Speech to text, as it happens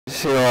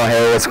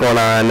Hey, what's going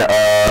on?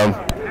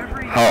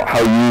 How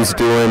you's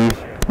doing?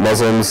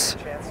 Muslims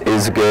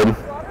is good.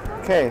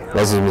 Okay.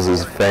 Muslims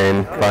is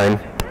fine.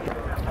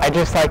 I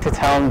just like to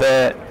tell him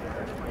to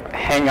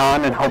hang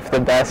on and hope for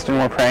the best, and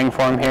we're praying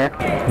for him here.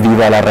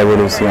 Viva la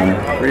revolución.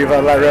 Viva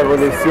la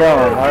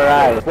revolución. All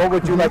right. What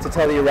would you like to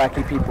tell the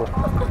Iraqi people?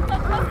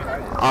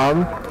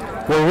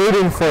 We're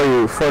rooting for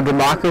you, for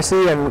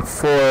democracy and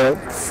for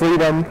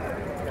freedom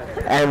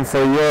and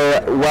for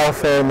your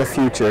welfare in the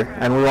future,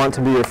 and we want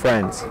to be your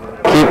friends.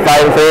 Keep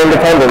fighting for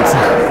independence.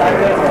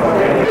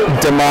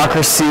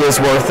 Democracy is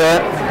worth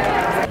it.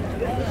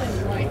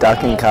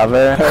 Duck and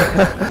cover.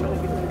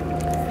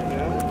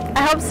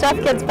 I hope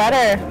stuff gets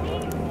better,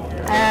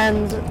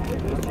 and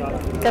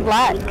good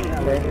luck.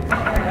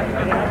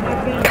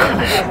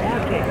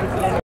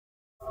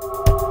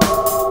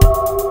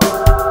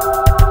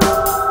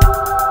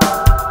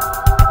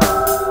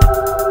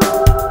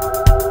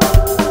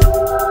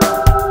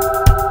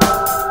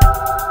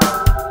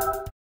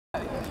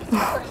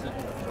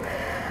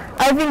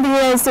 I think the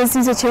United States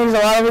needs to change a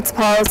lot of its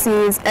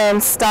policies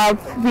and stop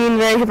being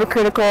very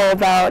hypocritical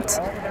about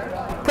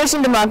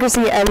pushing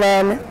democracy and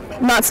then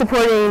not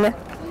supporting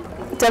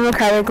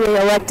democratically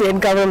elected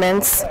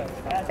governments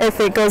if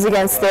it goes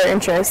against their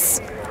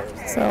interests.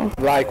 So,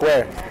 Like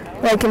where?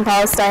 like in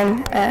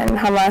Palestine and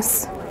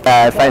Hamas.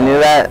 If I knew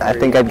that, I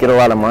think I'd get a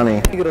lot of money.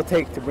 What do you think it'll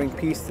take to bring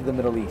peace to the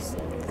Middle East?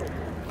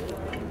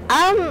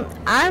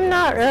 I'm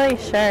not really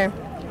sure.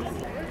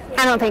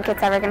 I don't think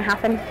it's ever going to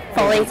happen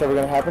fully. It's ever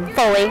going to happen?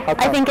 Fully. How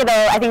come? I think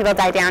it'll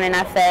die down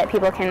enough that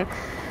people can,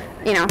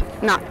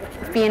 not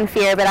be in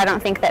fear. But I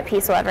don't think that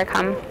peace will ever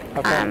come.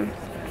 Okay.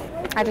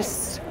 I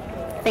just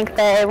think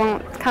that it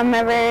won't come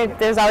ever.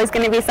 There's always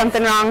going to be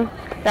something wrong.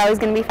 They're always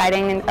going to be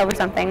fighting over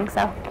something.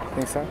 So.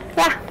 Think so?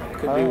 Yeah.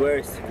 Could be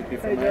worse. Could be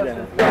from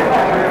Iran.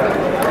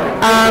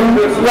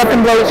 Let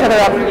them blow each other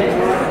up.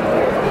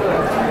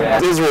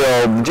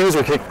 Israel, the Jews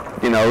were kicked,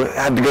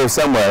 had to go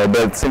somewhere,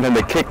 but at the same time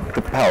they kicked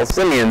the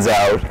Palestinians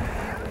out,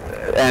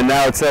 and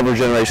now it's several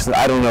generations.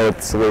 I don't know what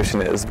the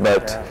solution is,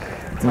 but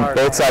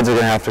both sides are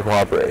going to have to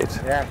cooperate.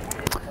 Yeah.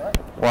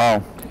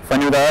 Wow. If I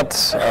knew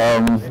that,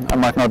 I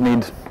might not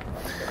need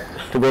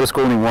to go to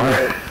school anymore.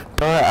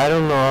 I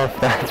don't know if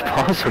that's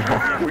possible.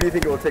 What do you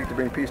think it will take to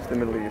bring peace to the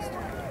Middle East?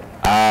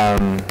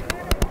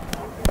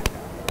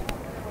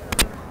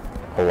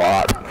 A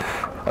lot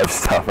of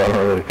stuff.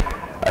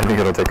 I think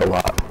it'll take a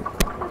lot.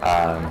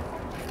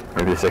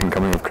 Maybe a second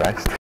coming of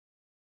Christ.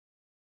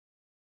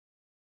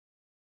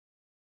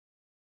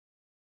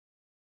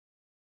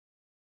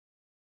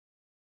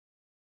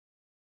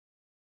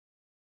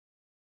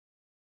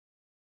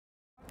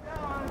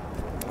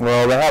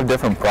 Well, they have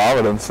different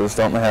providences,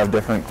 don't they have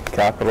different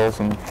capitals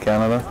in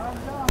Canada?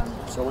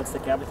 So what's the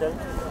capital?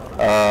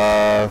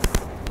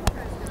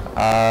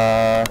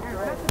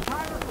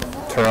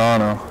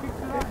 Toronto.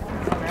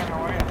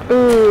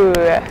 Ooh.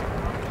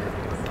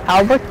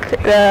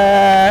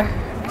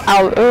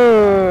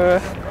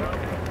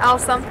 Al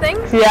something?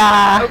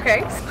 Yeah.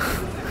 Okay.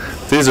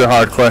 These are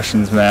hard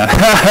questions, man.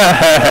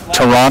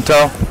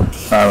 Toronto?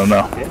 I don't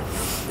know.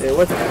 Yeah,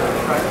 what's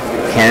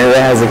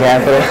Canada has a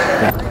capital?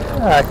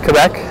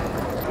 Quebec?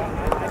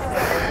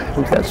 I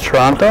think that's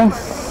Toronto.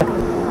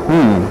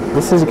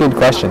 This is a good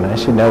question. I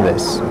should know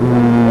this.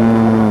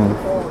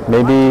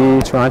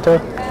 Maybe Toronto?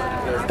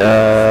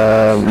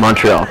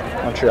 Montreal.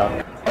 Montreal?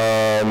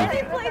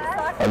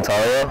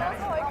 Ontario?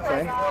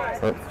 Okay.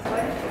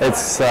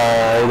 It's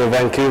either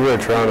Vancouver or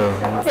Toronto.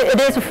 It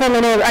is a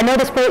friendly name. I know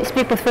they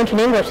speak with French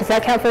and English. Does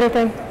that count for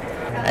anything?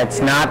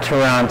 It's not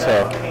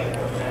Toronto,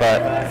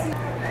 but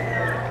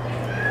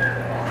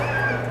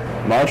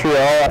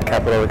Montreal,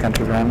 capital of the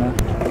country, Grandma.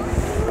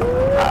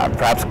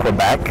 Perhaps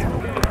Quebec?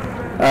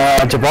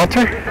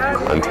 Gibraltar?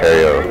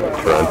 Ontario,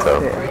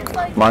 Toronto.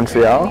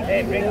 Montreal?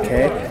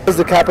 Okay. What is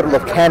the capital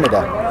of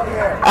Canada?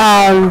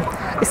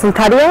 It's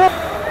Ontario.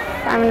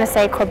 I'm going to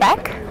say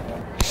Quebec.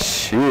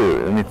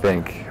 Shoot, let me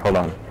think. Hold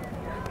on.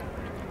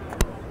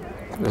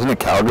 Isn't it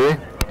Calgary?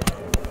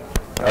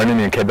 Or I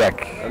mean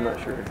Quebec. I'm not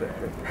sure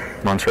exactly.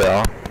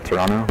 Montreal,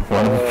 Toronto,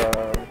 one.